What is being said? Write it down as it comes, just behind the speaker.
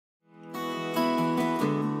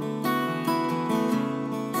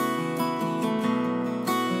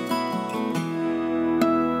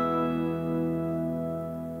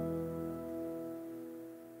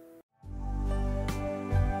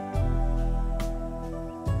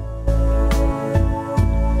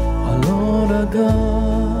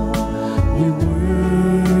God, we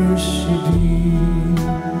worship you.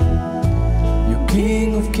 You're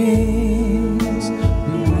King of Kings,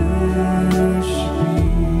 we worship you.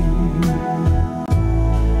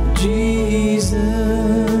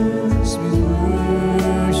 Jesus, we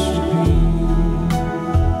worship you.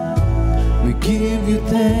 We give you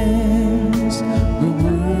thanks, we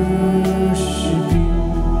worship you.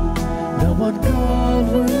 Thou art God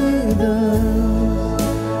with us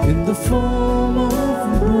in the form of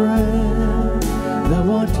bread.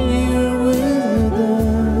 Thou art here with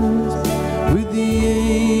us, with the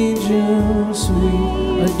angels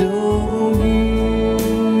we adore you.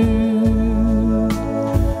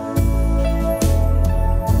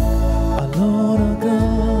 Our Lord, our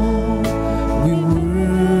God, we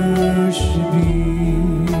worship you.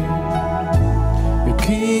 You're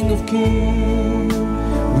King of Kings,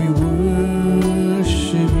 we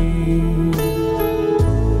worship you.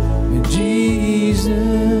 And Jesus,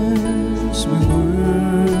 we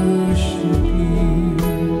worship you.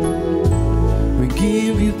 We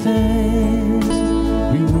give you thanks,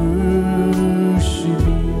 we worship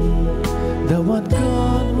you. Thou art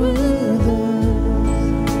God with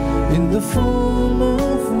us in the form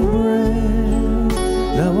of bread.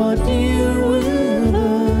 Thou art here with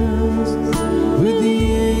us, with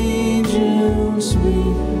the angels we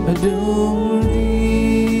adore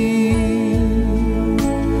thee.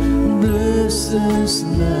 Bless us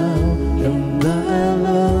now and thy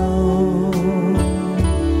love,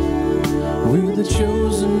 with the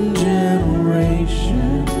chosen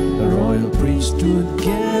generation, a royal priesthood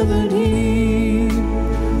gathered here.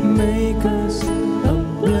 Make us a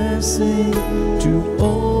blessing to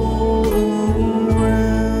all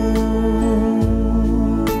around.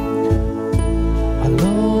 Our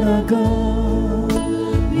Lord, our God,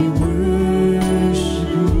 we worship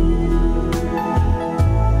you.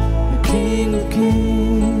 The King of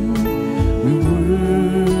Kings, we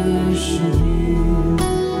worship you.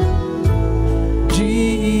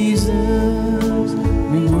 Jesus,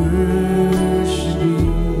 we worship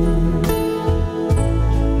you.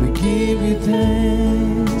 We give you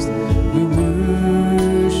thanks, we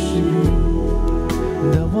worship you.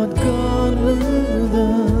 Thou art God with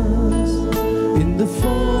us in the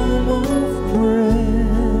form of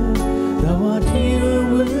bread. Thou art here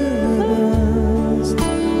with us,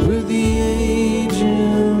 with the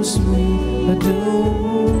angels we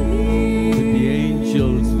adore you. With the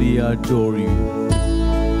angels we adore you.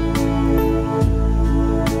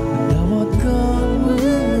 Thou art God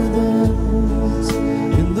with us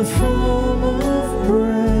in the form of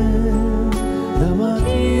bread. Thou art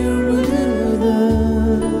here with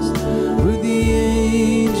us, with the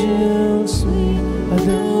angels we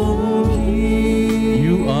adore you.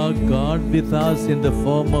 You are God with us in the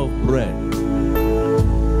form of bread.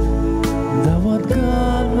 Thou art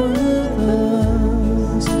God with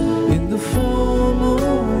us in the form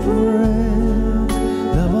of bread.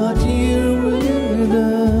 Thou art here with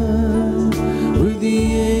us, with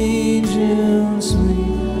the angels we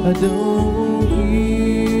adore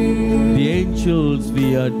you. The angels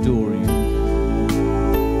we adore you.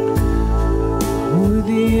 With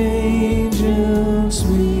the angels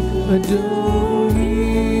we adore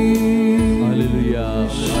you. Hallelujah,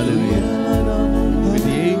 hallelujah. With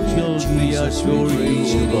the angels we adore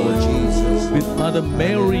you, O God. With Mother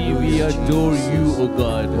Mary we adore you, O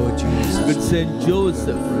God. With Saint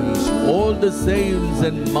Joseph, all the saints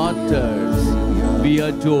and martyrs, we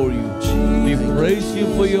adore you. We praise you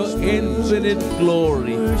for your infinite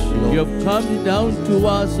glory. You have come down to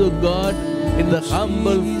us, O God, in the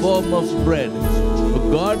humble form of bread. O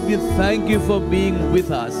God, we thank you for being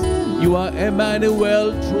with us. You are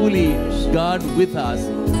Emmanuel, truly God with us.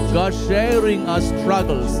 God sharing our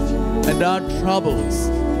struggles and our troubles.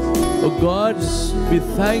 Oh God, we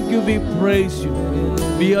thank you, we praise you.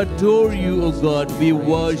 We adore you, oh God, we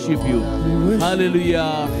worship you.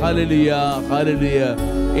 Hallelujah, hallelujah, hallelujah.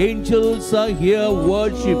 Angels are here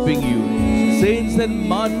worshiping you. Saints and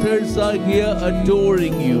martyrs are here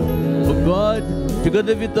adoring you. Oh God,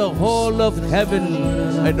 together with the whole of heaven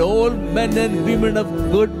and all men and women of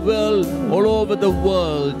goodwill all over the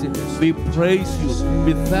world, we praise you.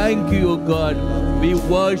 We thank you, O God. We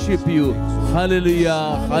worship you.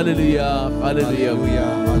 Hallelujah, hallelujah,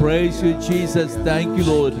 hallelujah. Praise you, Jesus. Thank you,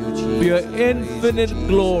 Lord, for your infinite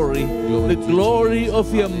glory, the glory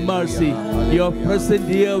of your mercy. You are present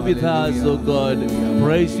here with us, O God.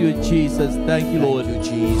 Praise you, Jesus. Thank you, Lord.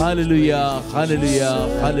 Hallelujah, hallelujah,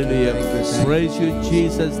 hallelujah. Praise you,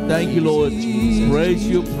 Jesus. Thank you, Lord. Praise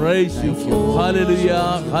you, praise you.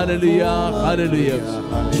 Hallelujah, hallelujah,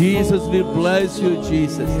 hallelujah. Jesus, we bless you,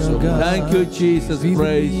 Jesus. Thank you, Jesus,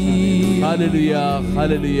 praise you. Hallelujah,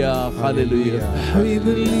 hallelujah, hallelujah. We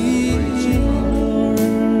believe you,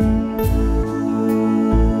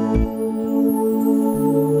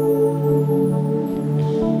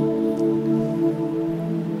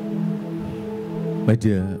 My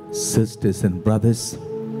dear sisters and brothers,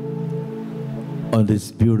 on this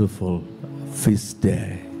beautiful feast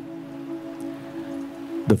day,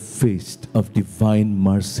 the feast of divine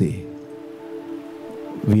mercy,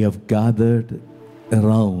 we have gathered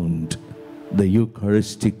around the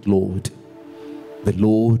Eucharistic Lord, the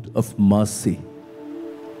Lord of mercy.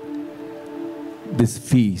 This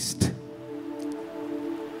feast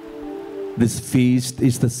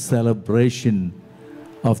is the celebration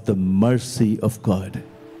of the mercy of God.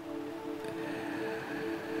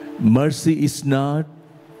 Mercy is not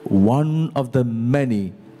one of the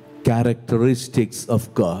many characteristics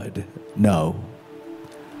of God. No.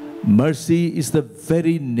 Mercy is the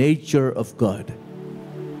very nature of God.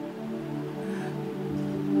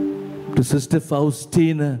 To Sister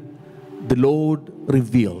Faustina, the Lord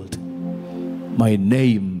revealed, "My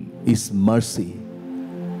name is mercy."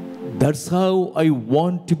 That's how I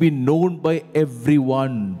want to be known by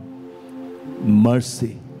everyone.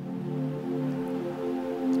 Mercy.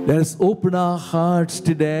 Let us open our hearts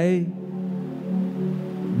today,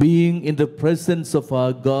 being in the presence of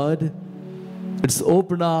our God. Let's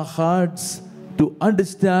open our hearts to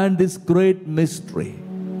understand this great mystery.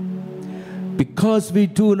 Because we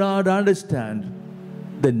do not understand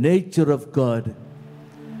the nature of God,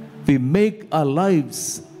 we make our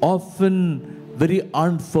lives often very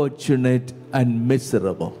unfortunate and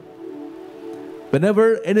miserable.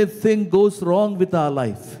 Whenever anything goes wrong with our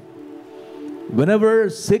life, whenever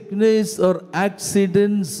sickness or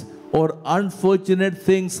accidents or unfortunate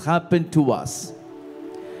things happen to us,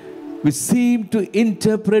 we seem to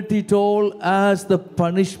interpret it all as the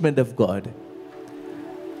punishment of God.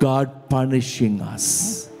 God punishing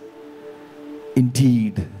us.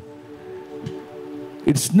 Indeed,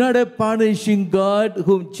 it's not a punishing God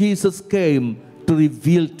whom Jesus came to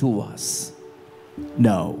reveal to us.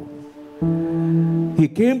 No. He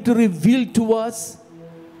came to reveal to us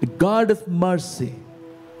the God of mercy.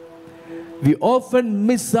 We often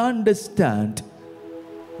misunderstand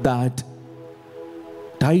that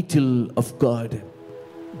title of God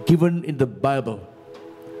given in the Bible,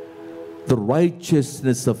 the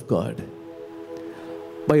righteousness of God.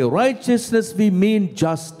 By righteousness we mean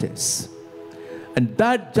justice. And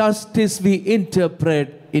that justice we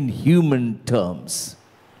interpret in human terms.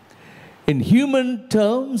 In human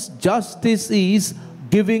terms, justice is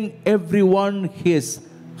giving everyone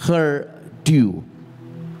her due.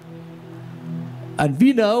 And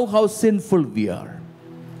we know how sinful we are.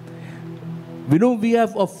 We know we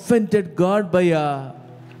have offended God by a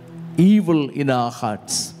evil in our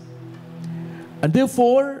hearts. And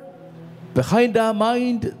therefore, behind our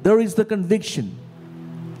mind, there is the conviction.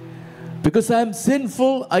 Because I am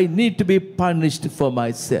sinful, I need to be punished for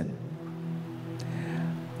my sin.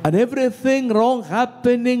 And everything wrong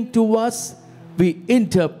happening to us, we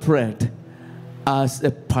interpret as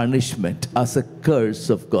a punishment, as a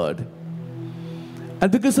curse of God.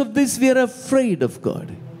 And because of this, we are afraid of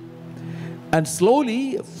God. And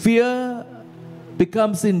slowly, fear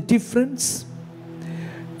becomes indifference.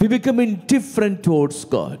 We become indifferent towards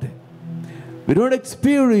God. We don't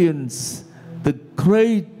experience the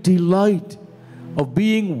great delight of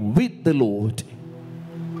being with the Lord.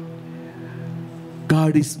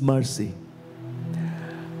 God is mercy.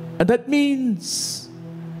 And that means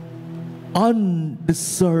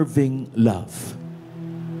undeserving love.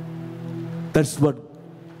 That's what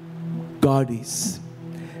God is.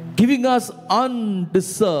 Giving us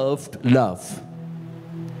undeserved love.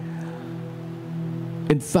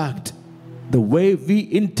 In fact, the way we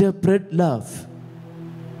interpret love,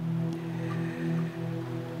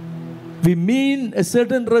 we mean a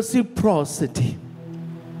certain reciprocity.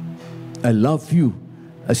 I love you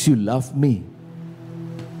as you love me.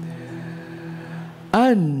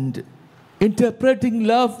 And interpreting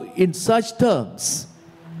love in such terms,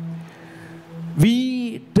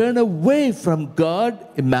 we turn away from God,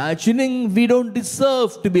 imagining we don't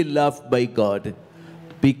deserve to be loved by God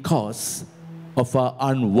because of our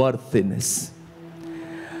unworthiness.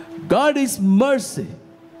 God is mercy.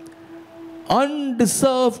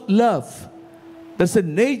 Undeserved love. That's the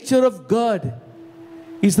nature of God.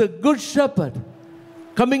 He's the good shepherd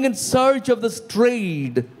coming in search of the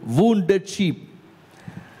strayed, wounded sheep.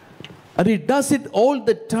 And He does it all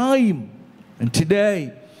the time. And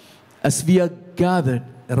today, as we are gathered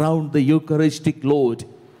around the Eucharistic Lord.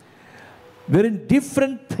 We're in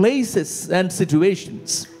different places and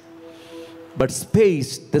situations, but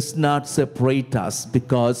space does not separate us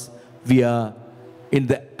because we are in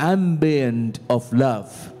the ambient of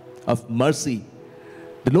love, of mercy.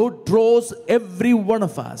 The Lord draws every one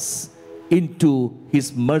of us into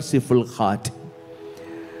His merciful heart.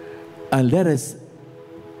 And let us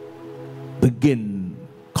begin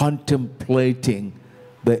contemplating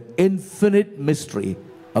the infinite mystery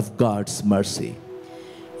of God's mercy.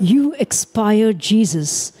 You expired,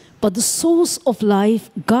 Jesus, but the source of life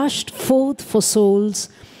gushed forth for souls,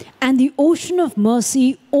 and the ocean of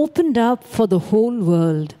mercy opened up for the whole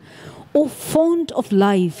world. O fount of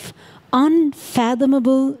life,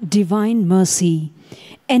 unfathomable divine mercy,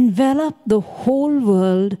 envelop the whole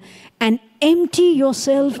world and empty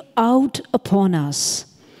yourself out upon us.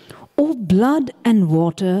 O blood and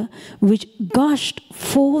water which gushed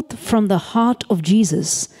forth from the heart of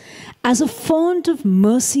Jesus as a fount of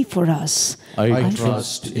mercy for us, I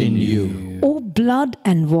trust in you. O blood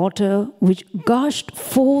and water which gushed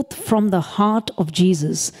forth from the heart of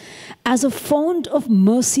Jesus as a fount of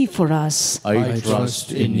mercy for us, I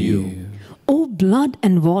trust in you. O blood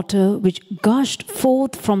and water which gushed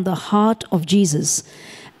forth from the heart of Jesus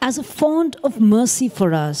as a fount of mercy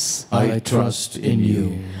for us, I trust in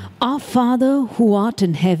you. Our Father who art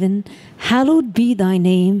in heaven, hallowed be thy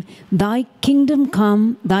name. Thy kingdom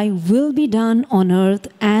come, thy will be done on earth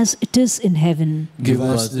as it is in heaven. Give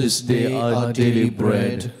us this day our daily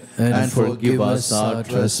bread, and forgive us our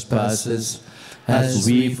trespasses, as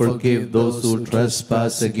we forgive those who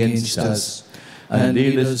trespass against us. And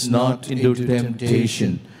lead us not into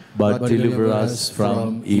temptation, but deliver us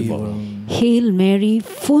from evil. Hail Mary,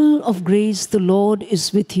 full of grace, the Lord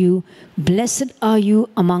is with you. Blessed are you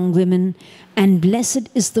among women, and blessed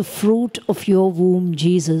is the fruit of your womb,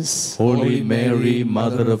 Jesus. Holy Mary,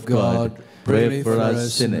 Mother of God, pray for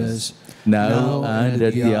us sinners, now and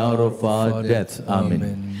at the hour of our death.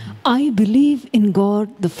 Amen. I believe in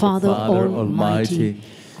God, the Father Almighty,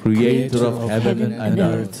 creator of heaven and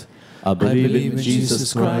earth. I believe in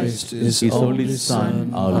Jesus Christ, His only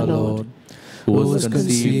Son, our Lord, who was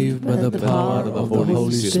conceived by the power of the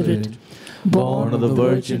Holy Spirit, born of the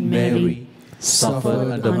Virgin Mary,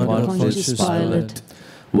 suffered under Pontius Pilate,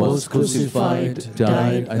 was crucified,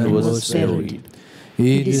 died, and was buried.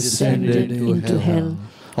 He descended into hell.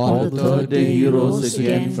 On the third day He rose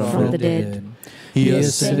again from the dead. He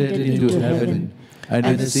ascended into heaven and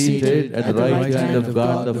is seated at the right hand of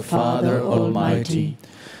God the Father Almighty.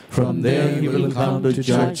 From there He will come to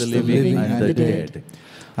judge the living and the dead.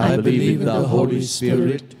 I believe in the Holy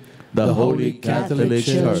Spirit, the Holy Catholic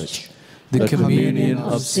Church, the communion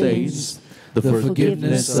of saints, the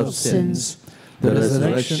forgiveness of sins, the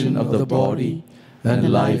resurrection of the body,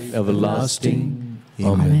 and life everlasting.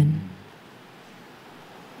 Amen.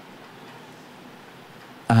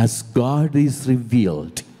 As God is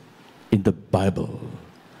revealed in the Bible,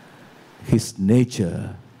 His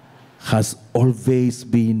nature has always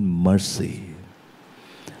been mercy,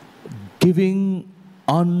 giving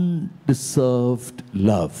undeserved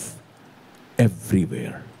love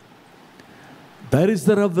everywhere. That is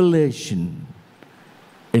the revelation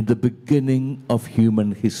in the beginning of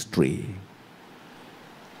human history.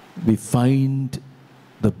 We find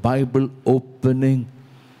the Bible opening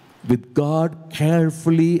with God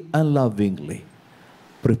carefully and lovingly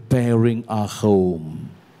preparing a home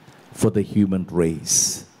for the human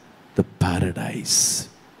race, the paradise.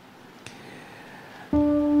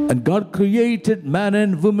 And God created man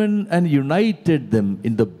and woman and united them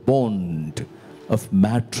in the bond of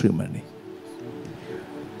matrimony.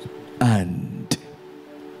 And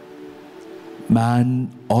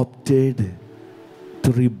man opted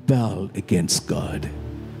to rebel against God,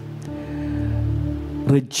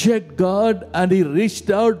 reject God, and he reached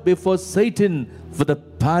out before Satan for the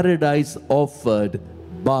paradise offered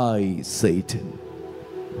by Satan.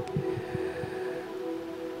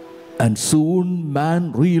 And soon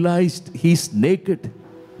man realized he's naked.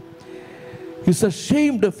 He's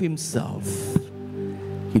ashamed of himself.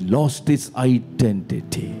 He lost his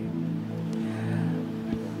identity.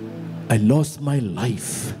 I lost my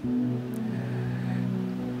life.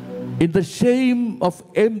 In the shame of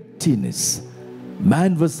emptiness,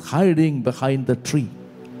 man was hiding behind the tree.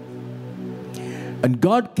 And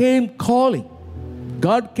God came calling.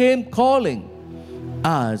 God came calling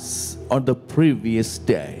as on the previous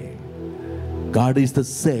day. God is the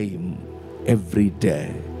same every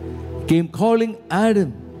day. He came calling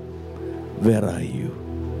Adam, where are you?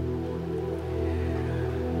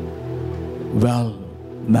 Well,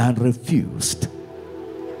 man refused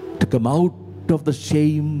to come out of the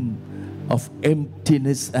shame of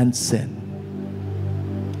emptiness and sin,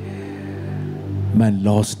 man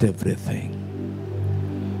lost everything.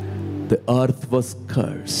 The earth was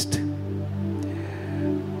cursed,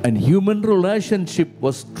 and human relationship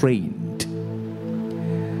was strained,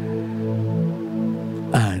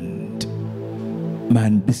 and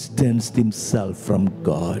man distanced himself from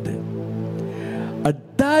God.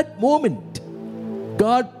 At that moment,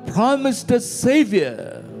 God promised a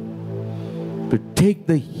Savior to take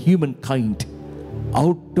the humankind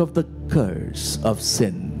out of the curse of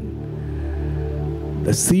sin.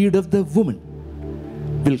 The seed of the woman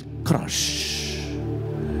will crush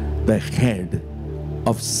the head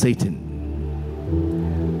of Satan.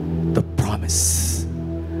 The promise.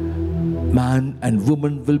 Man and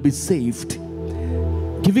woman will be saved,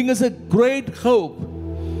 giving us a great hope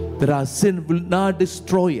that our sin will not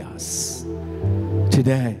destroy us.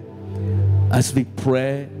 Today, as we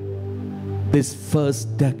pray this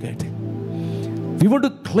first decade, we want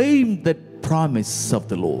to claim that promise of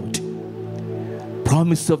the Lord,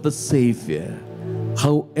 promise of the Savior,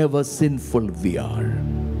 however sinful we are,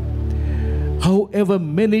 however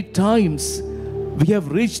many times we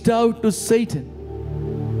have reached out to Satan.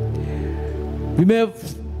 We may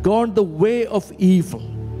have gone the way of evil,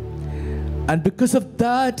 and because of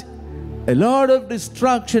that, a lot of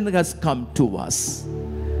destruction has come to us.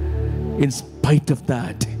 In spite of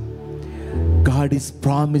that, God is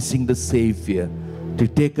promising the Savior to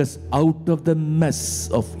take us out of the mess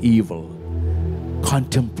of evil.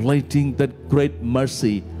 Contemplating that great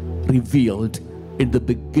mercy revealed in the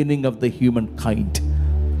beginning of the humankind,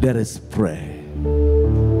 let us pray.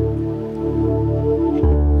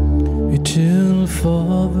 Eternal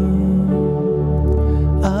Father,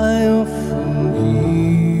 I offer you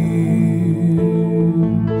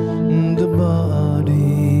the body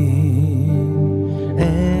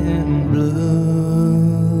and blood,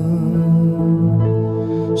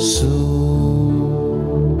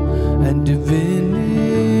 soul and divinity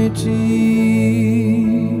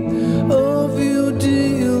of your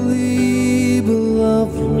dearly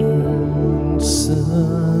beloved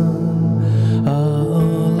Son, our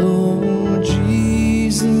Lord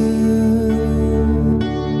Jesus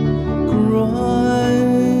Christ,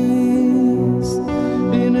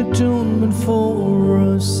 in atonement for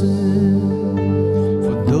our sin,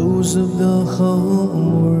 for those of the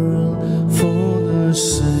whole world, for the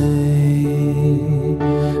sake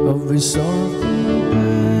of His awful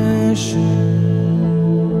passion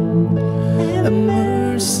and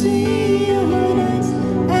mercy on us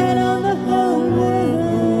and on the whole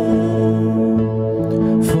world,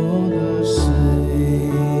 for the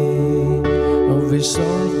sake of His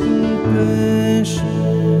awful passion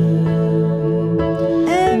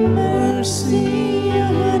and mercy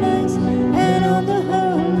on us and on the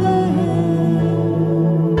whole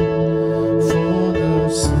world, for the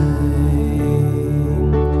sake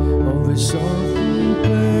of His awful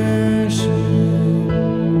passion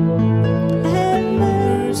and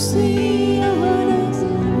mercy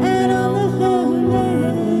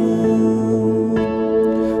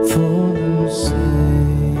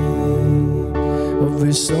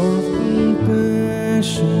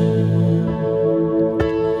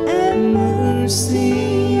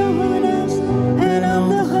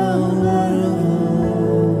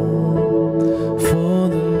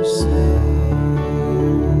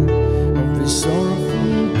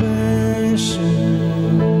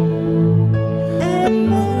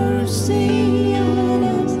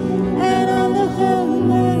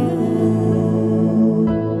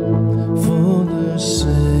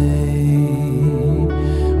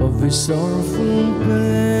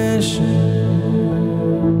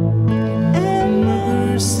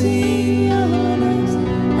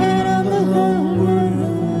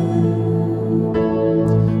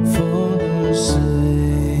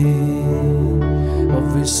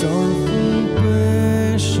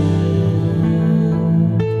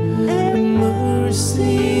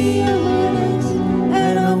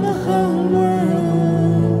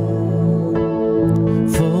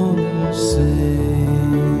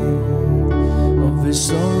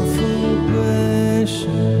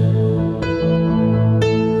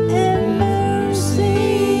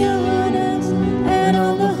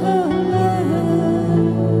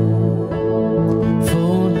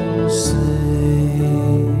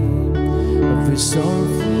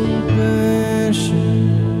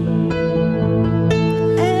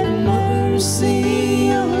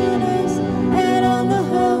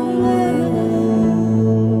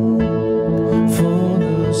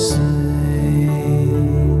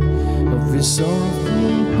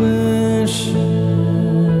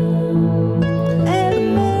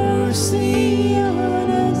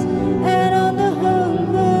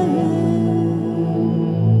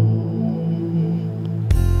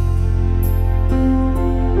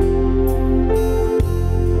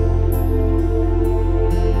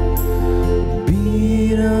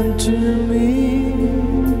unto me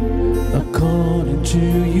according to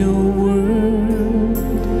your word,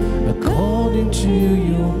 according to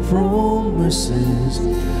your promises.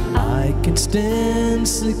 I can stand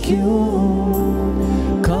secure.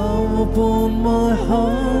 Come upon my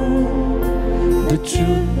heart, the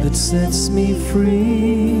truth that sets me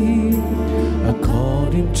free.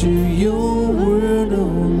 According to your word, O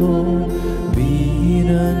Lord, be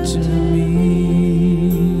it unto me.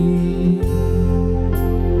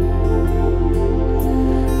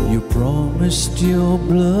 You promised your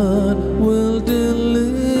blood will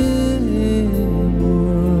deliver.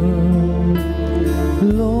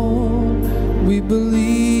 Lord, we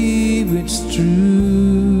believe it's true.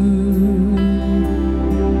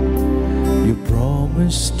 You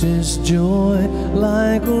promised His joy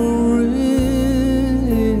like a river.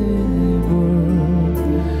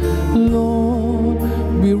 Lord,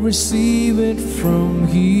 we receive it from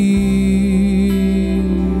here.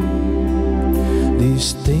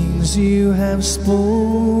 These things you have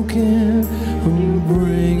spoken from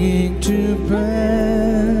bringing to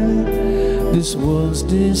pass. This world's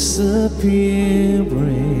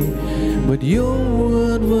disappearing, but your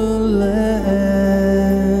word will last.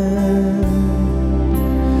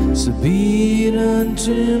 So be it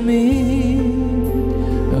unto me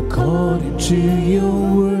according to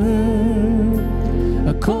your word,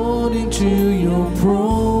 according to your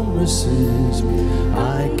promises.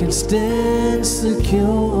 I can stand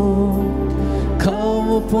secure. Come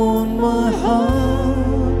upon my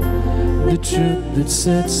heart, the truth that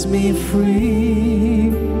sets me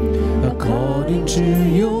free. According to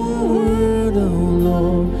your word, O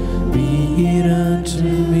Lord, be it unto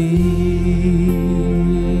me.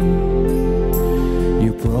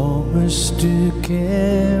 You promised to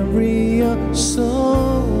carry your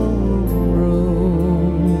sorrows.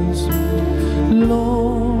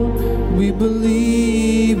 Lord, we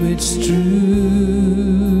believe it's true.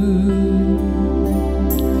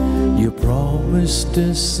 You promised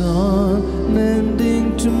a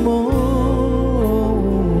sun-ending tomorrows.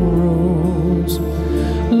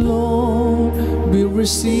 Lord, we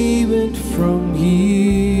receive it from you.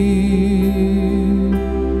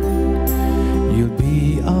 You'll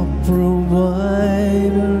be our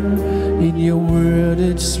provider. In your word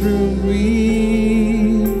it's through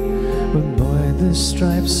me. But by the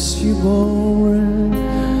stripes you bore,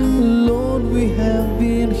 Lord, we have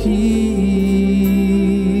been healed.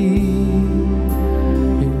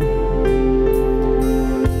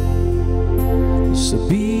 So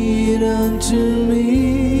be it unto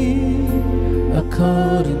me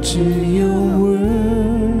according to your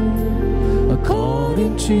word,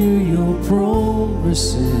 according to your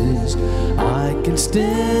promises. I can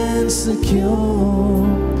stand secure.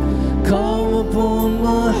 Come upon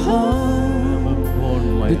my heart,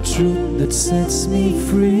 the truth that sets me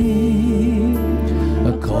free.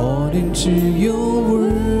 According to your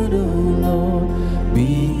word, O Lord,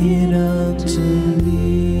 be it unto me.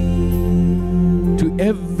 To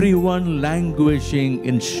everyone languishing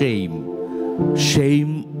in shame,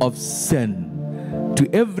 shame of sin, to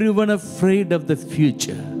everyone afraid of the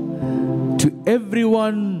future, to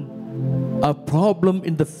everyone a problem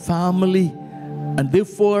in the family and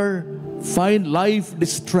therefore find life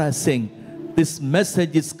distressing, this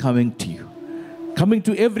message is coming to you. Coming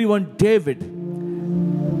to everyone, David,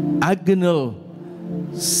 Agonal,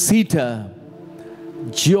 Sita,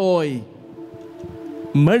 Joy,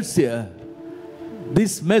 Mercia,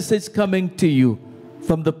 this message coming to you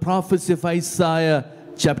from the prophecy of Isaiah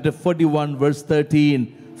chapter 41 verse 13.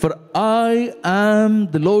 For I am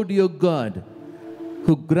the Lord your God,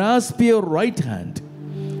 who grasp your right hand.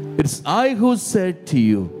 It's I who said to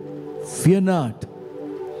you, fear not,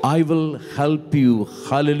 I will help you.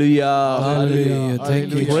 Hallelujah. Hallelujah.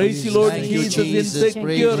 Thank you, Praise you, Lord Thank Jesus, you, in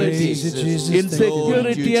security. In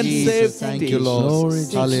security and safety. Thank you, Lord.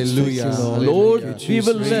 Hallelujah. Lord, we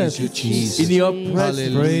will live you, Jesus. in your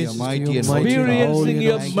presence, Hallelujah. Mighty and mighty. experiencing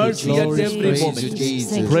your Thank you, mercy at Jesus. every Praise you, moment.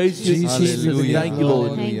 Jesus. Praise you, Jesus. Hallelujah. Thank you,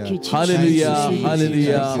 Lord. Thank you, Jesus. Hallelujah. Thank you, Hallelujah.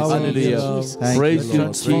 Jesus. Hallelujah. Thank Praise you, you,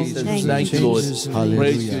 Lord. Jesus. Thank you, Thank you, Lord. Jesus.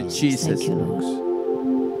 Praise you, Hallelujah. Jesus. Thank you, Lord.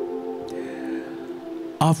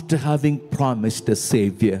 After having promised a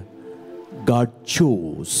Savior, God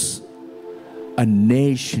chose a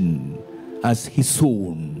nation as His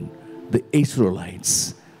own, the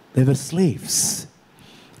Israelites. They were slaves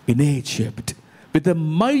in Egypt. With a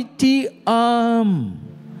mighty arm,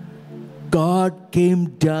 God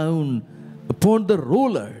came down upon the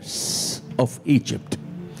rulers of Egypt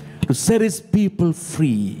to set His people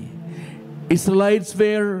free. Israelites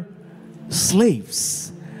were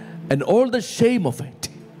slaves, and all the shame of it.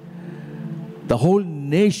 The whole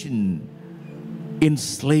nation in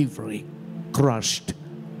slavery, crushed,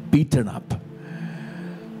 beaten up.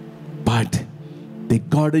 But they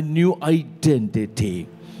got a new identity.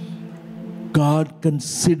 God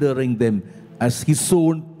considering them as His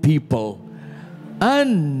own people.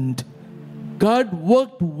 And God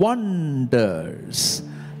worked wonders,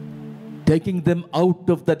 taking them out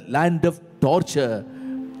of that land of torture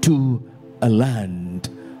to a land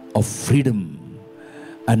of freedom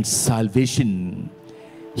and salvation.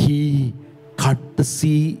 He cut the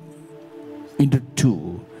sea into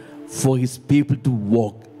two for His people to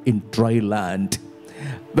walk in dry land.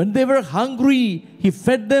 When they were hungry, He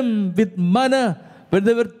fed them with manna. When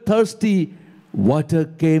they were thirsty, water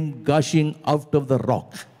came gushing out of the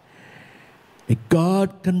rock. A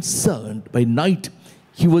God concerned. By night,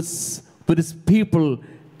 He was with His people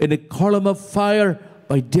in a column of fire,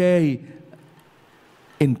 by day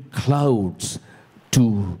in clouds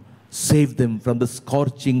to save them from the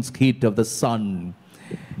scorching heat of the sun.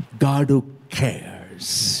 God who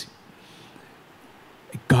cares.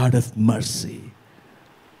 A God of mercy.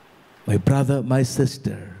 My brother, my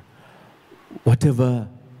sister, whatever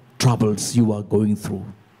troubles you are going through,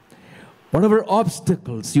 whatever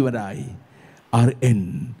obstacles you and I are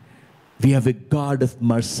in, we have a God of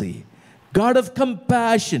mercy, God of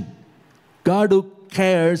compassion, God who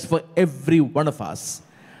cares for every one of us.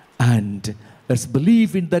 And let's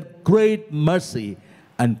believe in that great mercy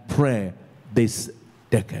and pray this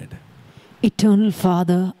decade. Eternal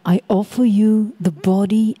Father, I offer you the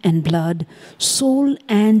body and blood, soul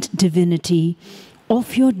and divinity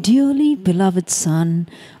of your dearly beloved Son,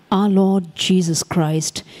 our Lord Jesus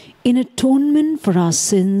Christ, in atonement for our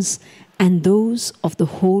sins and those of the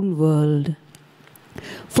whole world.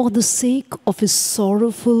 For the sake of His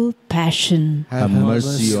sorrowful passion, Have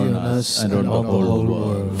mercy on us and on the whole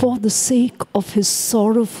world. for the sake of His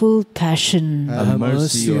sorrowful passion, Have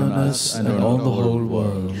mercy on us and on the whole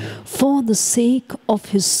world. for the sake of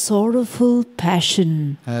His sorrowful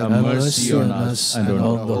passion, Have mercy on us and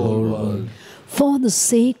on the whole world. for the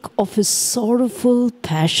sake of His sorrowful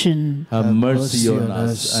passion, Have mercy on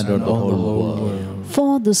us and on the whole world.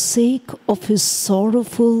 for the sake of His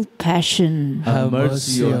sorrowful passion, Have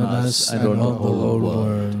mercy on us and on the whole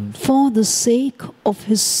world. for the sake of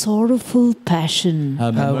His sorrowful passion,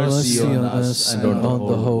 Have mercy on us and on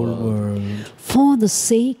the whole world. for the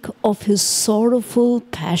sake of His sorrowful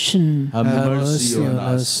passion, Have mercy on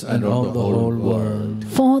us and on the whole world.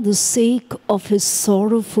 for the sake of His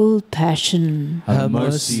sorrowful passion, Have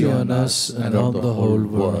mercy on us and on the whole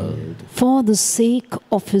world. for the sake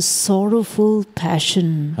of His sorrowful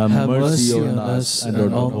passion, Have mercy on us and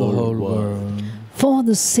on the whole world. for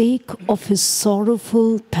the sake of His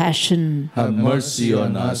sorrowful passion, Have mercy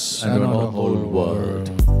on us and on the whole world.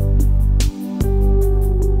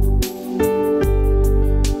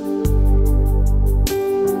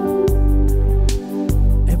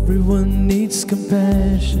 Everyone needs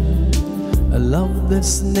compassion, a love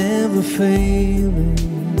that's never failing.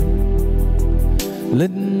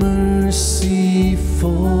 Let mercy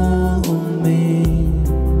fall on me.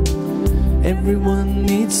 Everyone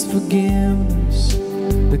needs forgiveness,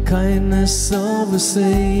 the kindness of a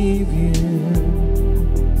Savior,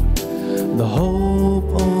 the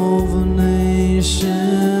hope of a nation.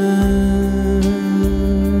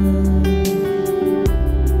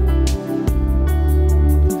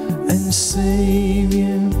 And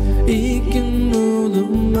Savior, He can move the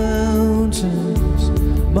mountains.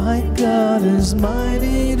 My God is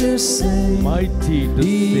mighty to save. Mighty to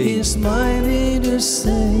He save. is mighty to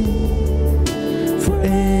save.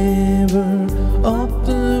 Forever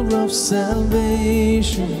author of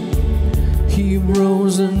salvation, He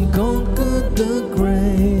rose and conquered the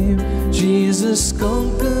grave. Jesus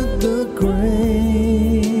conquered the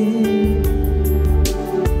grave.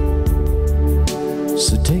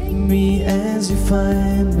 So take me as you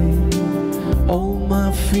find me, all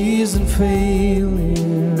my fears and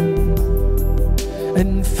failure,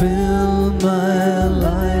 and fill my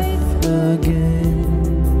life again.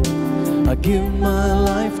 I give my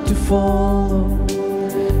life to follow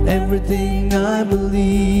everything I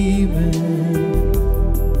believe in.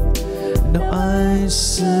 Now I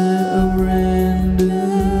surrender.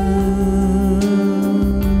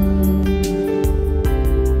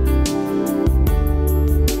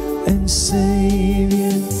 And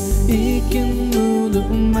Savior, He can move the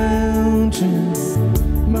mountain.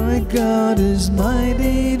 My God is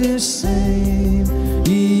mighty to save.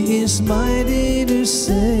 He is mighty to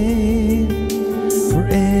save.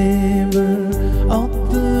 Forever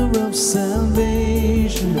author of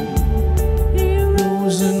salvation, He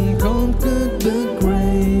rose and conquered the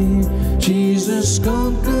grave. Jesus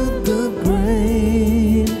conquered the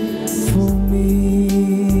grave for me.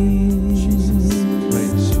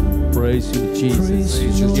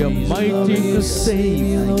 Jesus. You're mighty to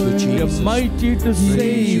save. You're mighty to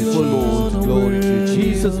save, O Lord.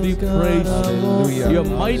 Jesus, we praise you. Your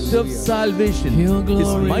might of salvation is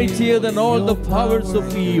mightier than all the powers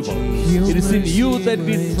of evil. It is in you that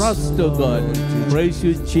we trust, O God. Praise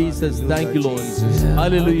you, Jesus. Thank you, Lord.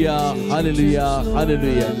 Hallelujah, hallelujah,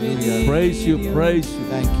 hallelujah. Praise you, praise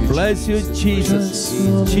you. Bless you, Jesus.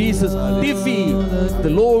 Jesus, Tiffy, the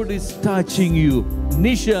Lord is touching you.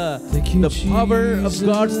 Nisha, the power of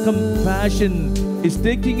God's compassion is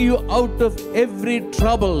taking you out of every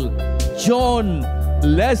trouble. John,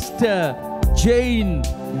 Lester, Jane,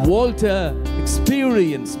 Walter,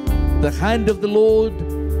 experience the hand of the Lord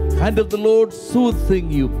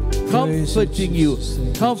soothing you, comforting you,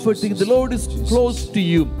 comforting. The Lord is close to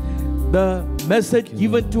you. The message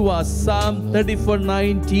given to us, Psalm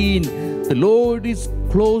 34:19, the Lord is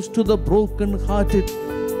close to the brokenhearted.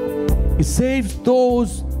 He saves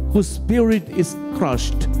those whose spirit is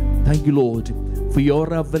crushed. Thank you, Lord, for your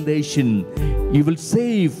revelation. You will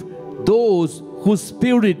save those whose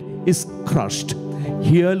spirit is crushed.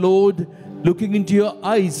 Here, Lord, looking into your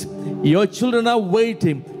eyes, your children are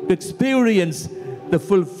waiting to experience the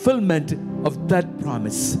fulfillment of that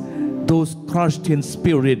promise. Those crushed in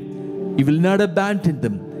spirit, you will not abandon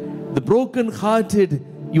them. The brokenhearted,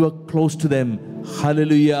 you are close to them.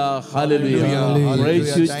 Hallelujah, hallelujah. Hallelujah.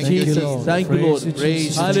 Praise you, Thank Jesus. you, Lord. Thank you, Lord.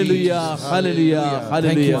 Praise you, Hallelujah, Jesus. hallelujah, hallelujah.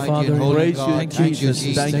 Thank you, Father. Praise you, Thank you, Jesus.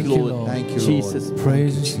 Jesus. Thank you, Lord. Thank you, Lord. Jesus.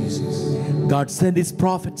 Praise Jesus. God sent his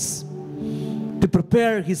prophets to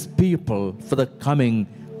prepare his people for the coming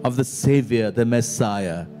of the Savior, the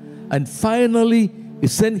Messiah. And finally, he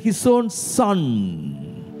sent his own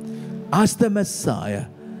Son as the Messiah,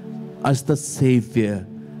 as the Savior.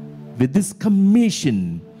 With this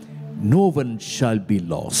commission, no one shall be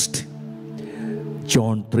lost.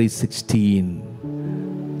 John 3:16.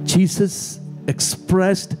 Jesus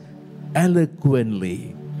expressed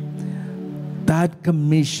eloquently that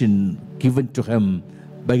commission given to him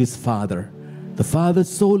by his Father. The Father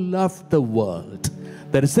so loved the world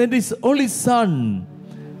that he sent his only Son,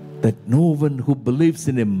 that no one who believes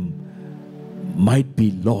in him might be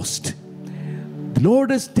lost. The Lord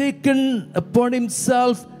has taken upon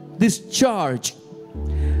himself this charge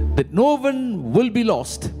that no one will be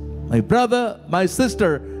lost. My brother, my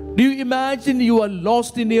sister, do you imagine you are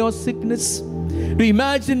lost in your sickness? Do you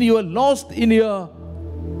imagine you are lost in your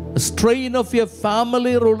strain of your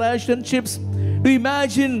family relationships? Do you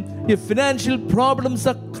imagine your financial problems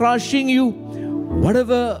are crushing you?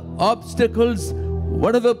 Whatever obstacles,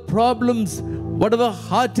 whatever problems, whatever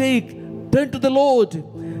heartache, turn to the Lord.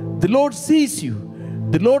 The Lord sees you.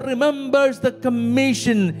 The Lord remembers the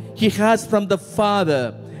commission he has from the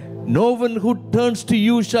Father. No one who turns to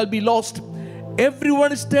you shall be lost.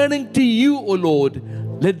 Everyone is turning to you, O Lord.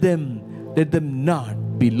 Let them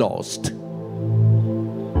not be lost.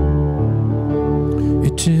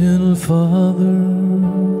 Eternal Father,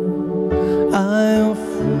 I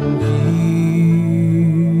offer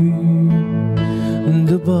you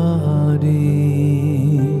the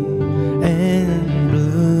body and blood,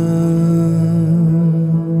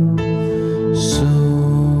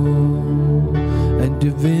 soul and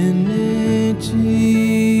divinity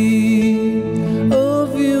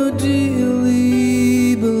of your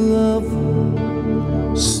dearly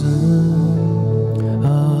beloved Son,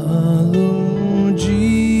 our Lord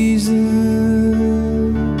Jesus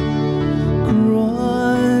Christ,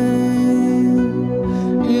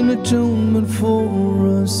 in atonement for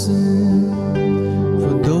our sin,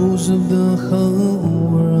 for those of the whole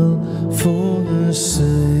world, for the sake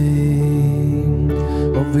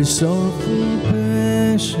of his sorrowful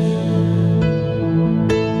passion.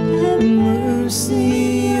 Have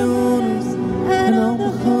mercy on us and on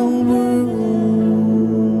the whole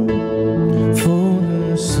world, for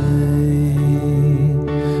the sake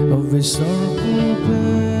of his sorrowful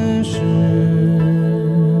passion.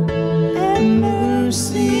 Have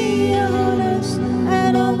mercy on us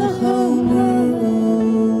and on the whole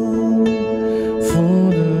world,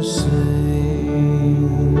 for the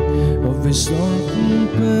sake of his sorrowful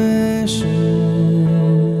passion.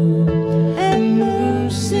 Have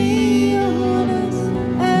mercy on us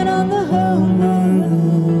and on the whole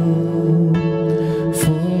world,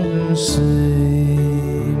 for the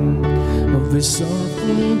sake of his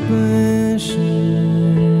sorrowful passion.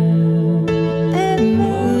 Have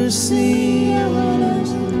mercy on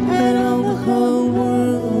us and on the whole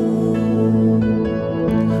world,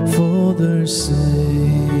 for the sake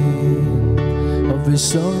of his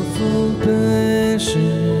sorrowful passion.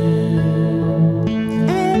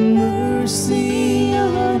 Have mercy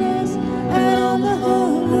on us and on the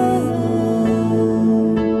whole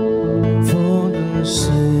world, for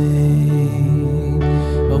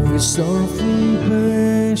sorrowful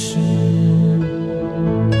passion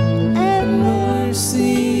and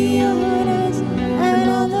mercy on us and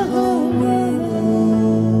on the whole world,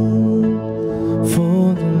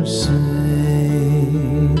 for the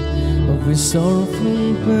sake of his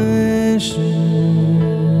sorrowful passion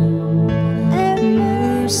and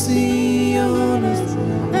mercy on us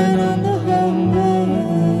and on the whole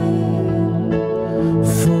world,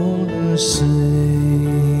 for the sake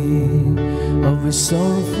of his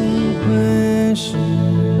sorrowful passion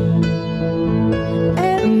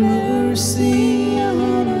and mercy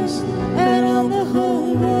on us and on the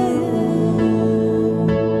whole world,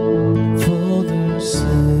 for the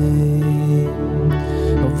sake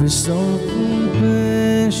of his sorrowful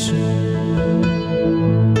passion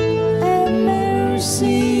and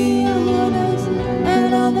mercy on us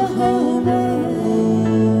and on the whole world,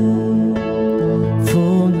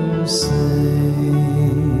 for the sake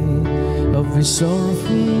of his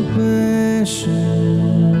sorrowful passion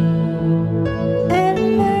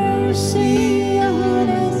and mercy on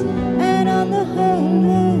us and on the whole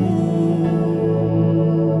world.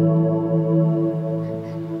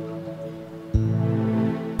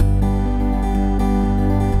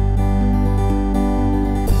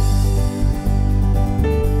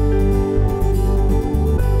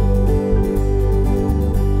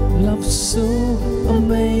 Love so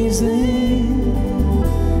amazing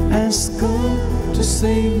has come to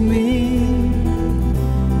save me.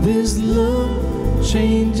 This love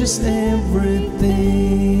changes everything.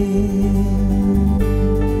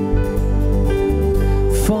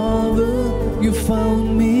 Father, you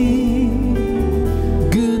found me.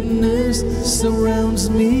 Goodness surrounds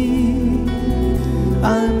me.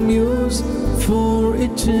 I'm yours for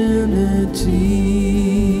eternity.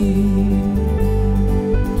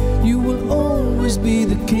 You will always be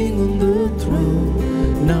the king on the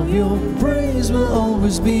throne. Now your praise will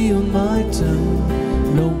always be on my tongue.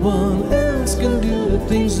 No one else can do the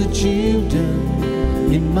things that you've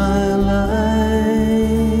done in my life.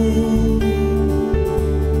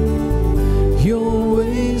 Your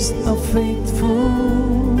ways are faithful.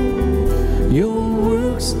 Your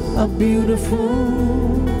works are beautiful.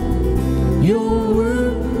 Your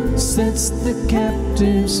word sets the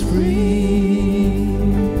captives free.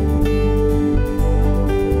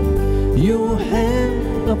 Your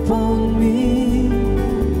hand upon me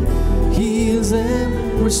heals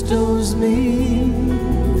and restores me.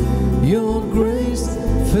 Your grace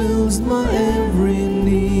fills my every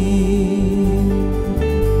need.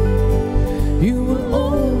 You will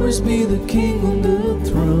always be the king on the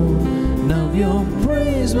throne. Now your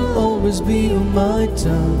praise will always be on my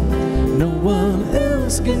tongue. No one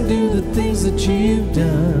else can do the things that you've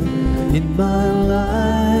done in my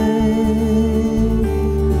life.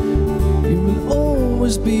 You will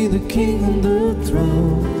always be the king on the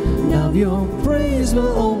throne. Now your praise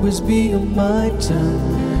will always be on my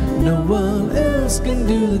tongue. No one else can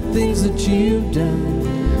do the things that you've done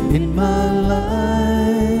in my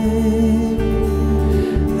life.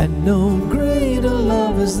 And no greater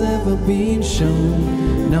love has ever been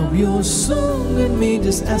shown. Now your song in me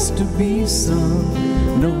just has to be sung.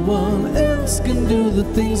 No one else can do the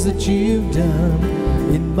things that you've done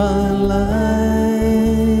in my life.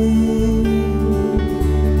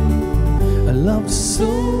 A love so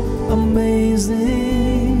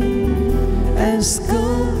amazing has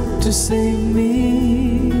come to save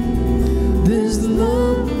me. This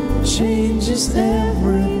love changes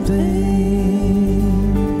everything.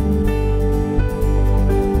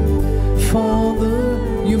 Father,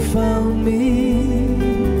 you found me.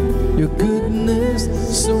 Your goodness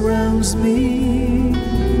surrounds me.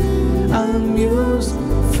 I'm yours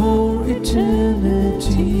for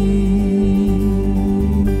eternity.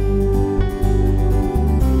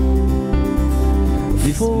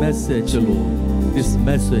 This message, Lord, this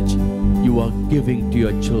message you are giving to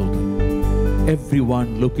your children.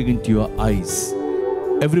 Everyone looking into your eyes,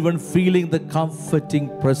 everyone feeling the comforting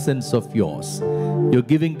presence of yours. You're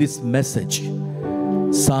giving this message.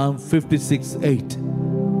 Psalm 56:8.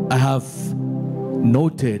 I have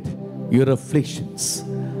noted your afflictions.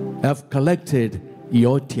 I have collected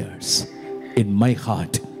your tears in my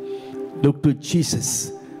heart. Look to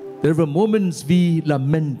Jesus. There were moments we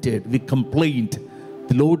lamented, we complained.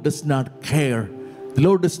 The Lord does not care. The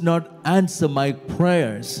Lord does not answer my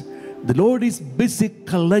prayers. The Lord is busy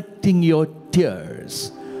collecting your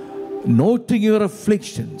tears, noting your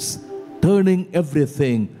afflictions, turning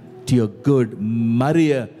everything to your good.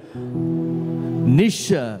 Maria,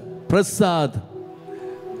 Nisha, Prasad,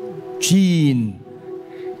 Jean,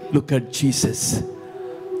 look at Jesus.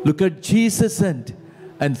 Look at Jesus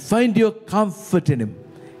and find your comfort in Him.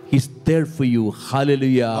 He's there for you.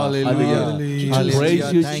 Hallelujah. Hallelujah.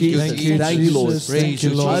 Praise you, Thank you, Jesus. Jesus. Thank you, Lord. Praise you,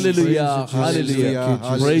 Jesus. Hallelujah.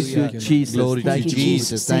 Hallelujah. Praise you, Jesus. Glory to Thank you,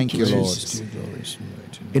 Jesus. Thank you, Lord.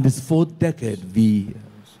 In this 4th decade, we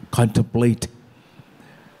contemplate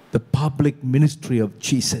the public ministry of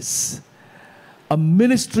Jesus, a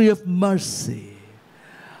ministry of mercy.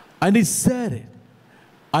 And he said it,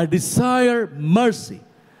 I desire mercy,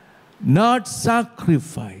 not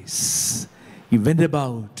sacrifice. He went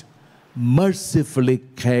about mercifully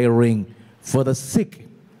caring for the sick,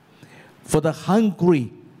 for the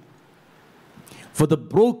hungry, for the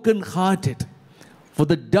brokenhearted, for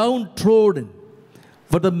the downtrodden,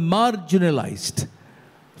 for the marginalized,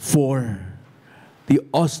 for the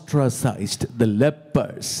ostracized, the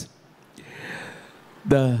lepers,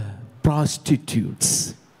 the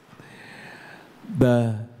prostitutes,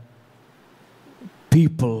 the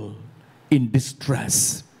people in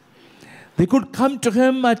distress. They could come to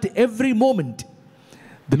him at every moment.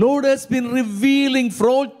 The Lord has been revealing for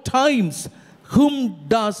all times whom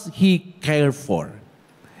does he care for.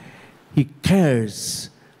 He cares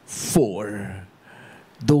for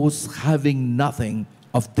those having nothing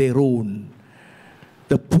of their own,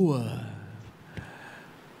 the poor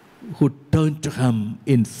who turn to him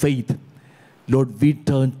in faith. Lord, we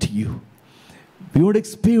turn to you. We want to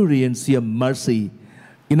experience your mercy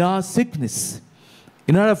in our sickness,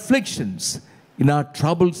 in our afflictions, in our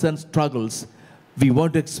troubles and struggles. We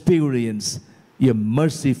want to experience your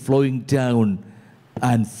mercy flowing down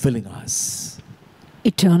and filling us.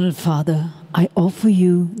 Eternal Father, I offer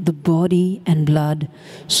you the body and blood,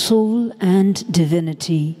 soul and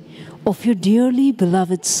divinity of your dearly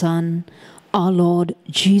beloved Son, our Lord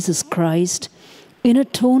Jesus Christ, in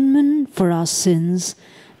atonement for our sins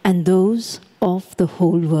and those of the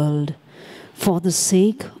whole world, for the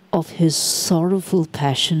sake of his sorrowful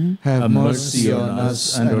passion. Have mercy on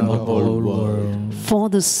us and on the whole world. For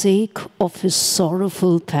the sake of his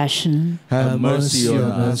sorrowful passion. Have mercy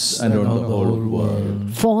on us and on the whole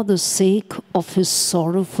world. For the sake of his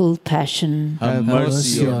sorrowful passion. Have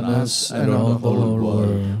mercy on us and on the whole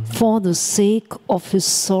world. For the sake of his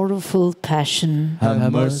sorrowful passion.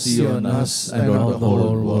 Have mercy on us and on the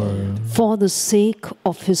whole world. For the sake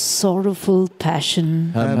of his sorrowful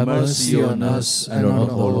passion. Have mercy on us and on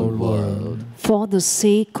the whole world. For the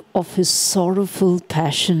sake of his sorrowful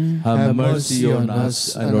passion. Have mercy on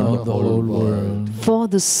us and on the whole world. For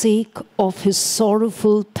the sake of his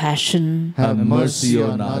sorrowful passion. Have mercy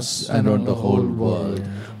on us and on the whole world.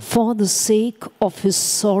 For the sake of his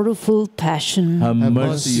sorrowful passion. Have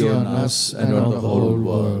mercy on us and on the whole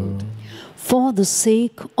world. For the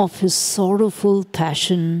sake of his sorrowful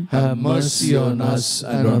passion. Have mercy on us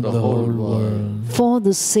and on the whole world. For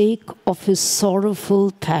the sake of his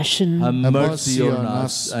sorrowful passion. Have mercy on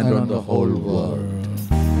us and on the whole world.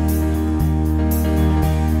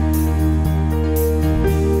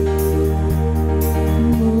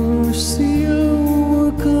 Mercy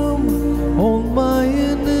overcome all my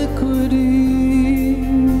iniquity.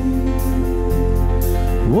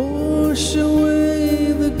 Wash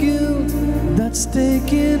away the guilt that's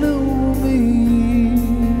taken over me.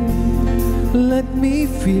 Let me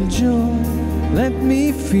feel joy, let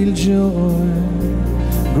me feel joy.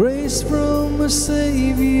 Grace from a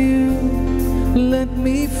Saviour. Let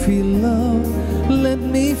me feel love, let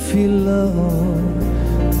me feel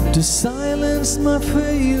love. To silence my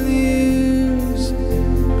failures,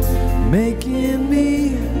 making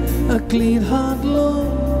me a clean heart, Lord.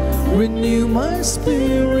 Renew my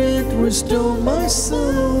spirit, restore my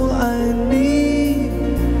soul. I need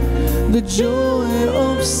the joy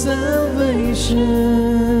of salvation.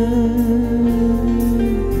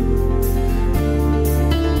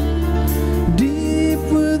 Deep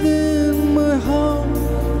within my heart,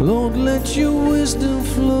 Lord, let your wisdom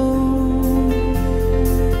flow.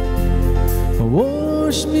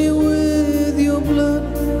 Wash me with your blood,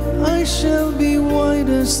 I shall be white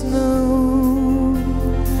as snow.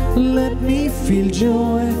 Let me feel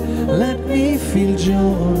joy, let me feel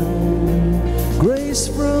joy. Grace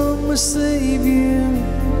from a Saviour.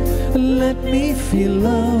 Let me feel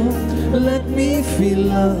love, let me feel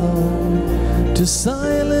love. To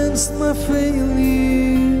silence my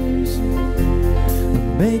failures,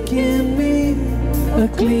 making me a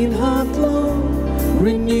clean heart, Lord.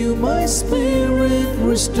 Renew my spirit,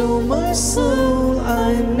 restore my soul.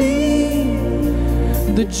 I need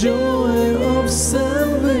the joy of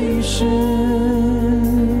salvation.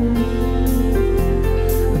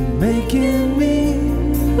 Making me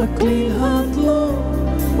a clean heart, Lord.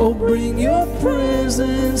 Oh, bring your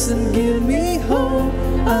presence and give me hope.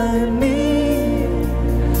 I need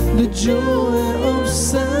the joy of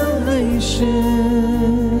salvation.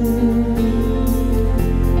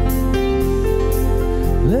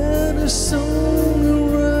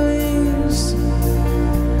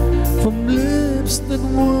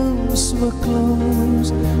 were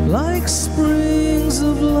closed like springs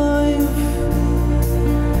of life.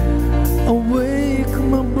 Awake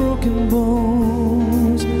my broken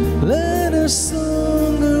bones, let a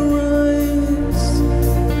song arise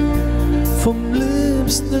from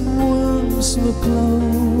lips that once were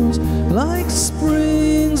closed like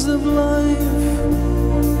springs of life.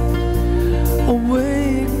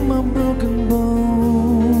 Awake my broken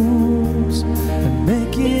bones and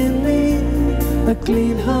make in me a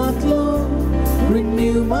clean heart, Lord.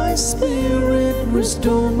 Renew my spirit,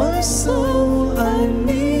 restore my soul. I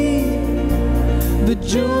need the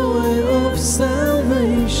joy of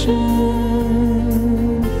salvation.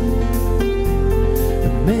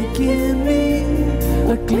 And make in me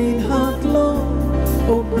a clean heart, Lord.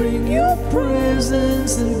 Oh, bring your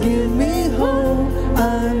presence and give me hope.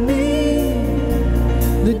 I need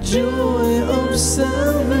the joy of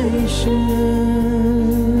salvation.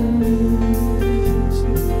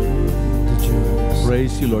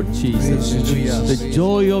 Praise you, Lord Jesus. The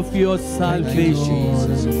joy of your salvation.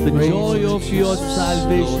 The joy of your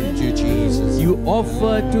salvation. You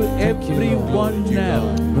offer to everyone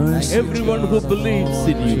now. Everyone who believes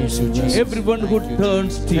in you. Everyone who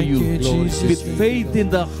turns to you with faith in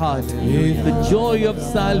the heart. The joy of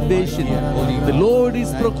salvation. The Lord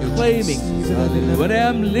is proclaiming, when I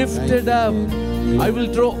am lifted up, I will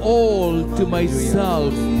draw all to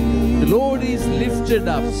myself. The Lord is lifted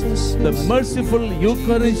up. The merciful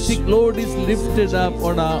Eucharistic Lord is lifted up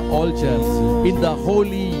on our altar in the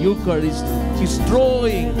Holy Eucharist. He's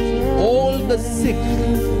drawing all the sick,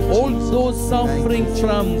 all those suffering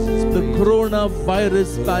from the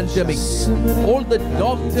coronavirus pandemic, all the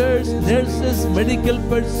doctors, nurses, medical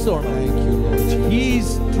personnel. He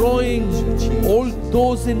is drawing all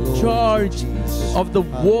those in charge of the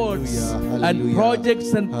wards and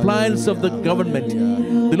projects and plans of the government.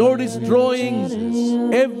 The Lord is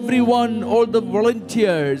drawing everyone, all the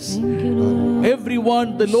volunteers,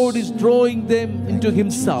 everyone, the Lord is drawing them into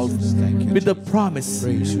Himself with the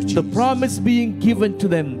promise being given to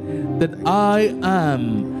them that I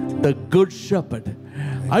am the good shepherd.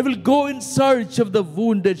 I will go in search of the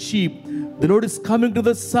wounded sheep. The Lord is coming to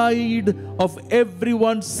the side of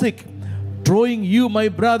everyone sick, drawing you, my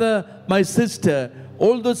brother, my sister,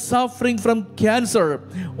 all those suffering from cancer,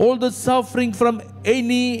 all those suffering from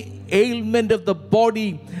any ailment of the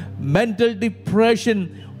body, mental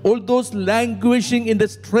depression, all those languishing in the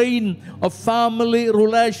strain of family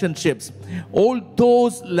relationships, all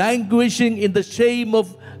those languishing in the shame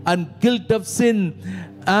of and guilt of sin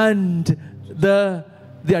and the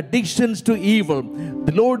addictions to evil.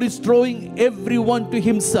 The Lord is drawing everyone to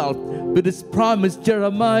Himself with His promise.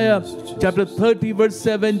 Jeremiah chapter 30 verse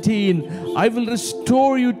 17, I will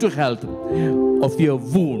restore you to health. Of your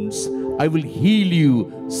wounds I will heal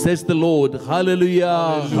you, says the Lord.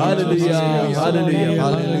 Hallelujah, hallelujah,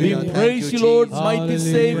 hallelujah. We praise you, Lord, mighty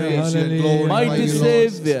Savior, mighty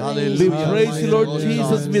Savior. We praise you, Lord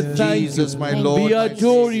Jesus, we thank you. We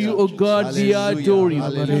adore you, O God, we adore you.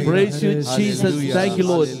 Praise you, Jesus, thank you,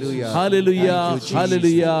 Lord. Hallelujah,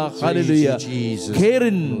 hallelujah, hallelujah.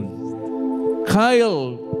 Karen,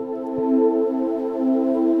 Kyle,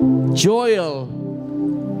 Joel,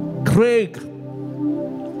 Craig,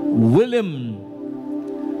 William,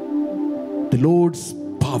 the Lord's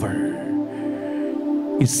power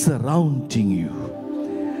is surrounding you.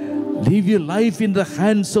 Leave your life in the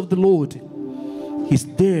hands of the Lord. He's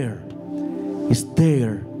there,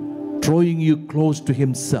 drawing you close to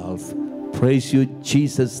Himself. Praise you,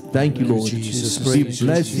 Jesus. Thank you, Lord. We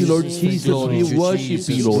bless you, Lord Jesus. We worship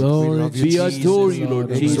you, Lord. We adore you, Lord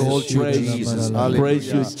Jesus.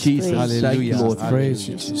 Praise you, Jesus. Thank you, Lord. Praise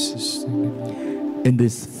you, Jesus. In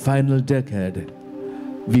this final decade,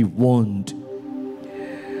 we want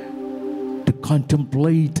to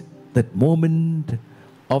contemplate that moment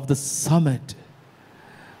of the summit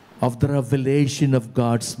of the revelation of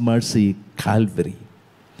God's mercy, Calvary.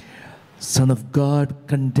 Son of God,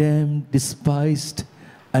 condemned, despised,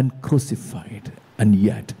 and crucified, and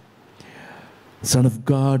yet Son of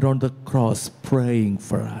God on the cross praying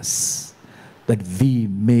for us that we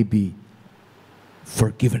may be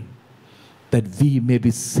forgiven, that we may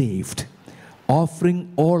be saved,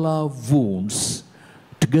 offering all our wounds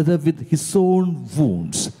together with His own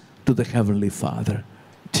wounds to the Heavenly Father.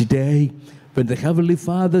 Today, when the Heavenly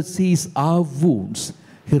Father sees our wounds,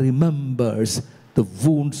 He remembers the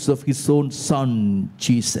wounds of His own Son,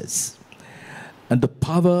 Jesus. And the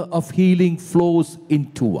power of healing flows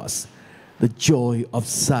into us, the joy of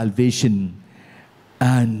salvation.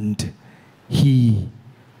 And He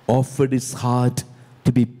offered His heart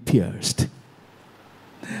to be pierced.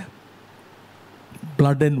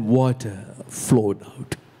 Blood and water flowed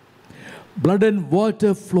out. Blood and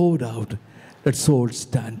water flowed out. Let's all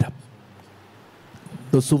stand up.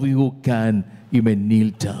 Those of you who can, you may kneel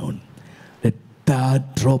down. Let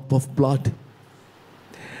that drop of blood,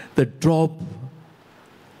 the drop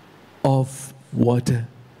of water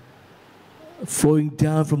flowing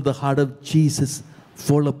down from the heart of Jesus,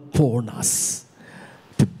 fall upon us,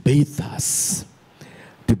 to bathe us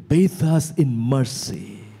in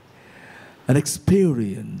mercy, an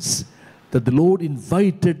experience that the Lord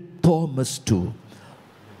invited Thomas to.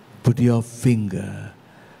 Put your finger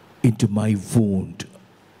into my wound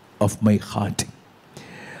of my heart.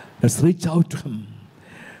 Let's reach out to Him.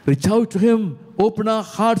 Reach out to Him. Open our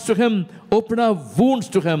hearts to Him. Open our wounds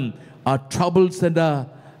to Him. Our troubles and our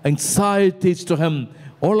anxieties to Him.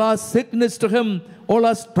 All our sickness to Him. All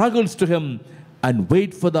our struggles to Him. And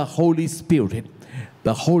wait for the Holy Spirit,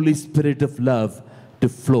 the Holy Spirit of love, to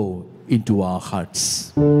flow into our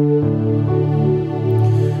hearts.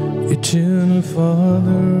 Eternal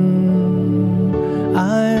Father,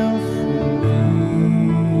 I offer you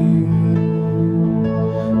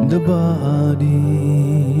the body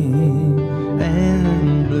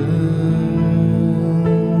and blood,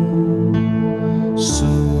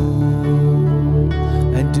 soul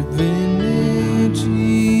and divinity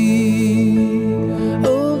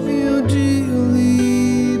of your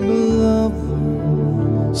dearly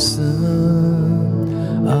beloved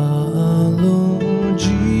Son, our Lord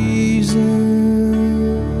Jesus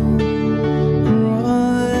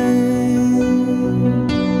Christ,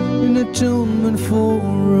 in atonement for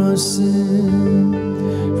our sin,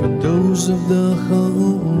 for those of the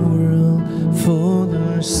whole world, for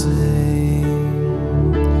the sake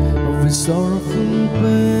of His sorrowful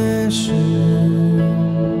passion,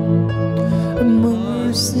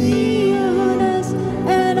 mercy on us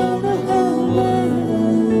and on the whole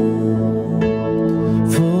world,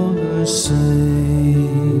 for the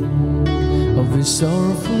sake of His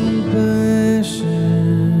sorrowful passion,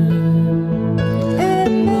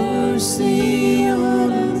 and mercy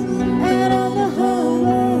on us and on the whole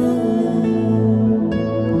world,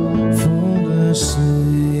 for the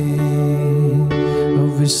sake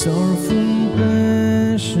of His sorrowful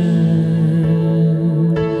passion,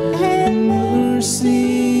 and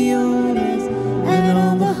mercy on us and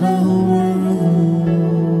on the whole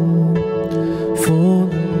world, for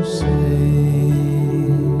the sake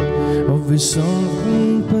of His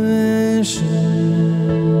sorrowful passion,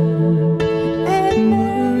 and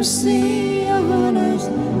mercy on us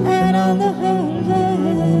and on the whole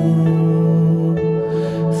world,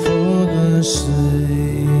 for the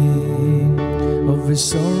sake of His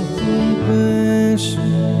sorrowful passion,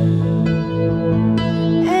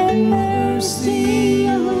 and mercy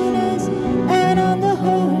on us and on the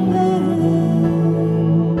whole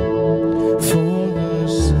world, for the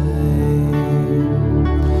sake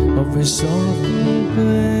of His sorrowful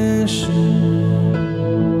passion,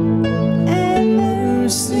 and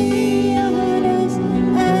mercy on us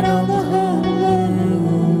and on the whole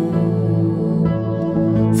world,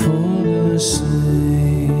 for the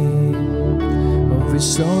sake of His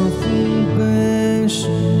sorrowful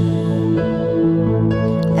passion,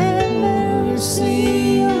 and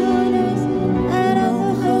mercy on us and on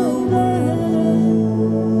the whole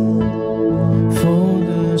world, for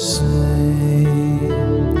the sake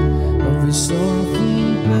of His sorrowful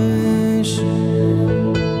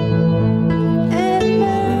passion, and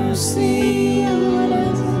mercy on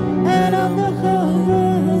us and on the whole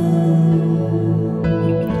world,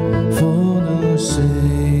 for the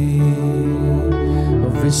sake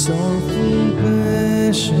of His sorrowful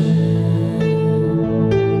passion,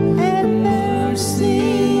 and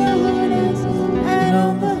mercy on us and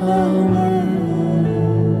on the whole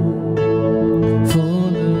world,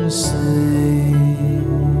 for the sake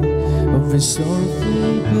of His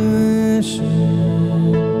sorrowful passion,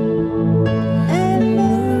 and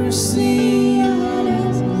mercy on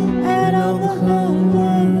us and on the whole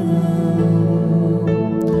world.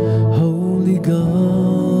 Holy God,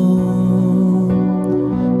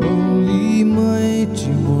 holy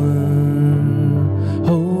mighty Word,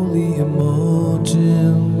 holy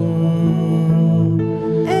immortal Word,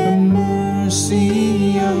 and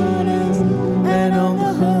mercy on us and on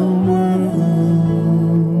the whole world.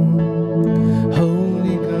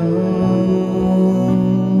 Holy God,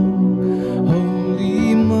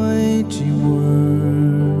 holy mighty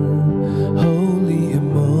Word, holy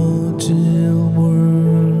immortal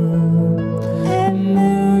Word, and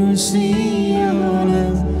mercy on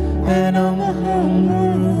us and on the whole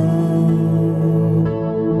world.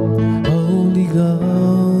 Holy God,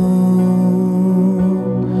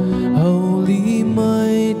 holy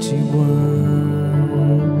mighty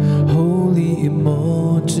Word, holy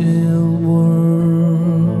immortal Word,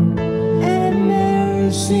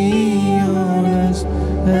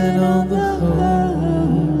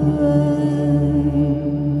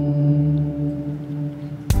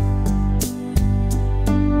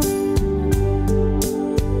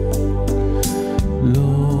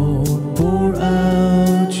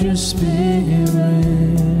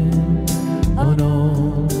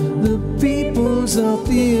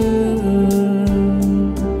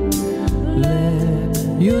 Let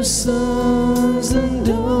your sons and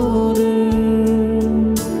daughters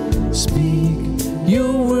speak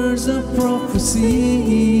your words of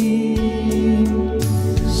prophecy.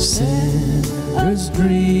 Send us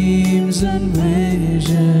dreams and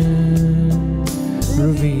visions.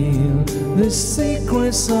 Reveal the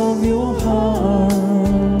secrets of your heart.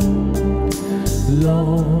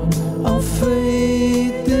 Lord, our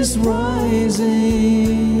faith is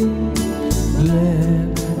rising.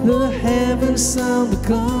 Let the heavens sound the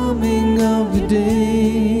coming of the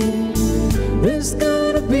day. There's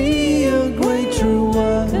gonna be a great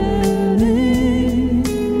revival.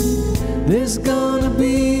 There's gonna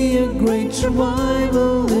be a great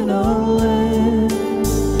revival in our land.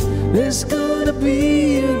 There's gonna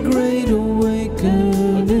be a great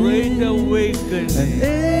awakening. A great awakening. And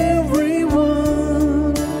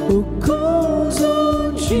everyone who calls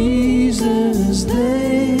on Jesus,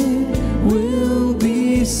 they will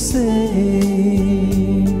be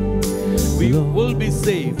saved. We will be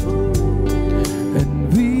saved.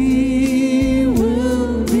 And we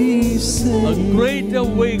will be saved. A great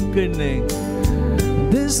awakening.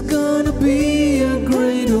 There's gonna be a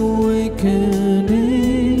great awakening.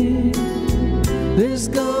 There's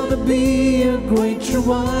gonna be a great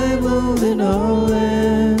revival in our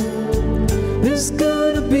land. There's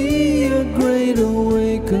gonna be a great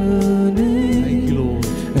awakening. Thank you, Lord.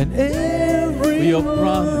 And For your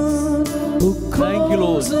promise. everyone who Thank you,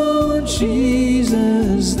 Lord. calls on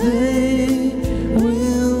Jesus, they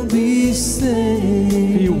will be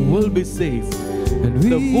saved. You will be saved. And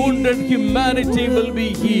The we wounded humanity will be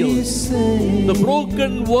healed. saved. The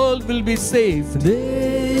broken world will be saved.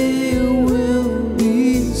 They will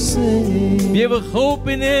be saved. We have a hope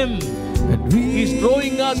in Him. And we He's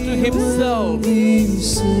drawing us to Himself. will be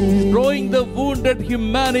saved. Drawing the wounded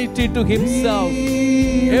humanity to Himself.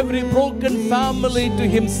 Every broken family to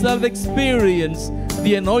Himself experience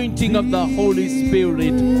the anointing of the Holy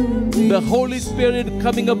Spirit. The Holy Spirit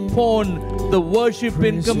coming upon the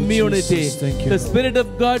worshiping community. The Spirit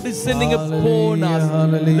of God descending upon us.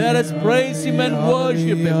 Let us praise Him and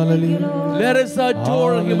worship Him. Let us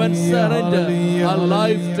adore Him and surrender our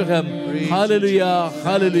life to Him. Hallelujah,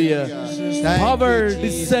 hallelujah. Power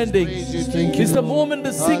descending. It's the moment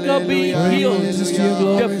the sick are being healed,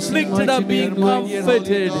 the afflicted are being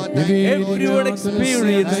comforted, everyone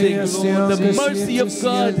experiencing the mercy of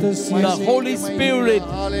God, the Holy Spirit,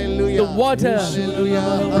 the water,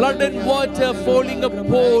 blood and water falling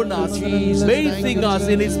upon us, bathing us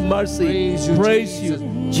in His mercy. Praise you,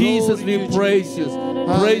 Jesus, we praise you.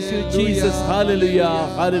 Praise you, Jesus. Hallelujah,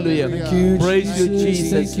 hallelujah. Praise you,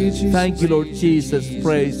 Jesus. Thank you, Lord Jesus.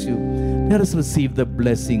 Praise you. Let us receive the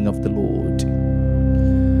blessing of the Lord.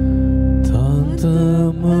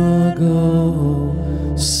 Tanta mago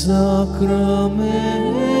sacramento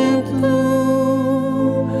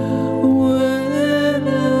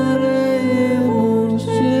veneremus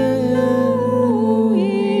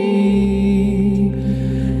genui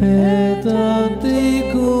et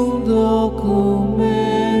anticum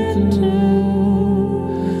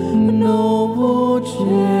documentum novo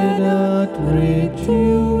cedat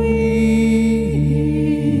regiui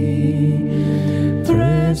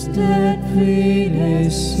prestet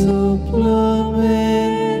fides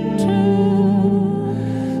supplementum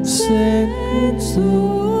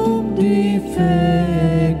sensum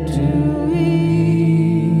defectui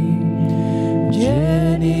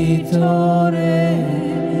genitore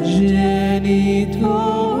genitoque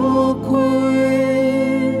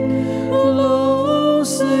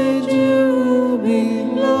los et jubilatio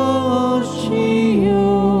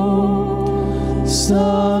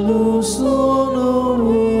salus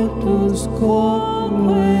honoratus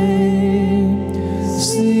quoque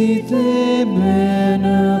site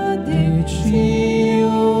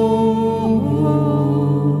benedictio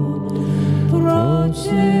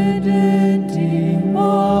procedenti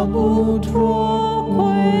ab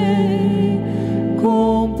utroque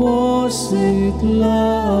composit laudatio.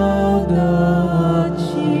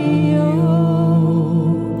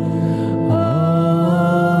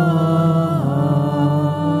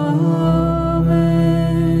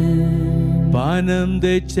 Panem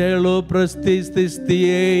de cielo prostistis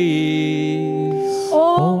Dieis.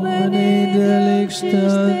 Omne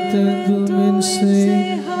delextatentum in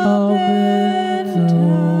se habetum.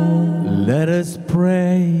 Let us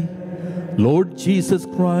pray. Lord Jesus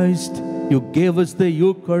Christ, you gave us the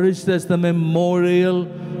Eucharist as the memorial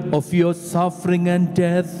of your suffering and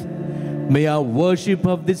death. May our worship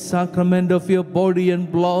of this sacrament of your body and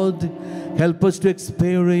blood help us to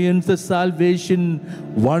experience the salvation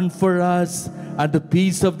won for us and the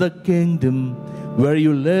peace of the kingdom. where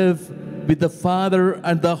you live with the Father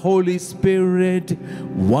and the Holy Spirit,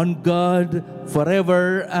 one God,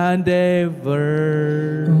 forever and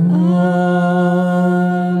ever.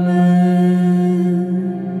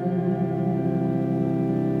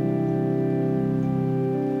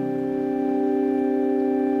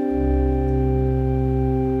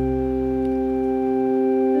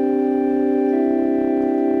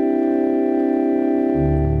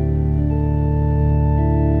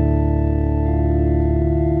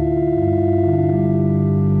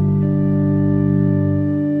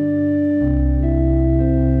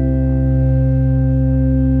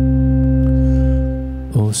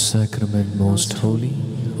 O Sacrament most holy,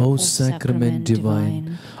 O Sacrament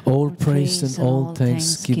divine, all praise and all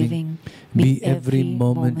thanksgiving be every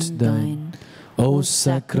moment thine. O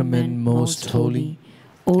Sacrament most holy,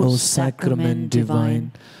 O Sacrament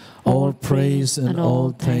divine, all praise and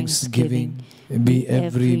all thanksgiving be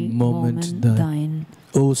every moment thine.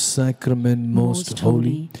 O Sacrament most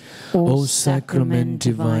holy, O Sacrament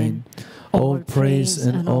divine, all praise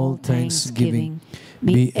and all thanksgiving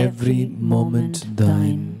be every moment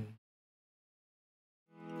thine.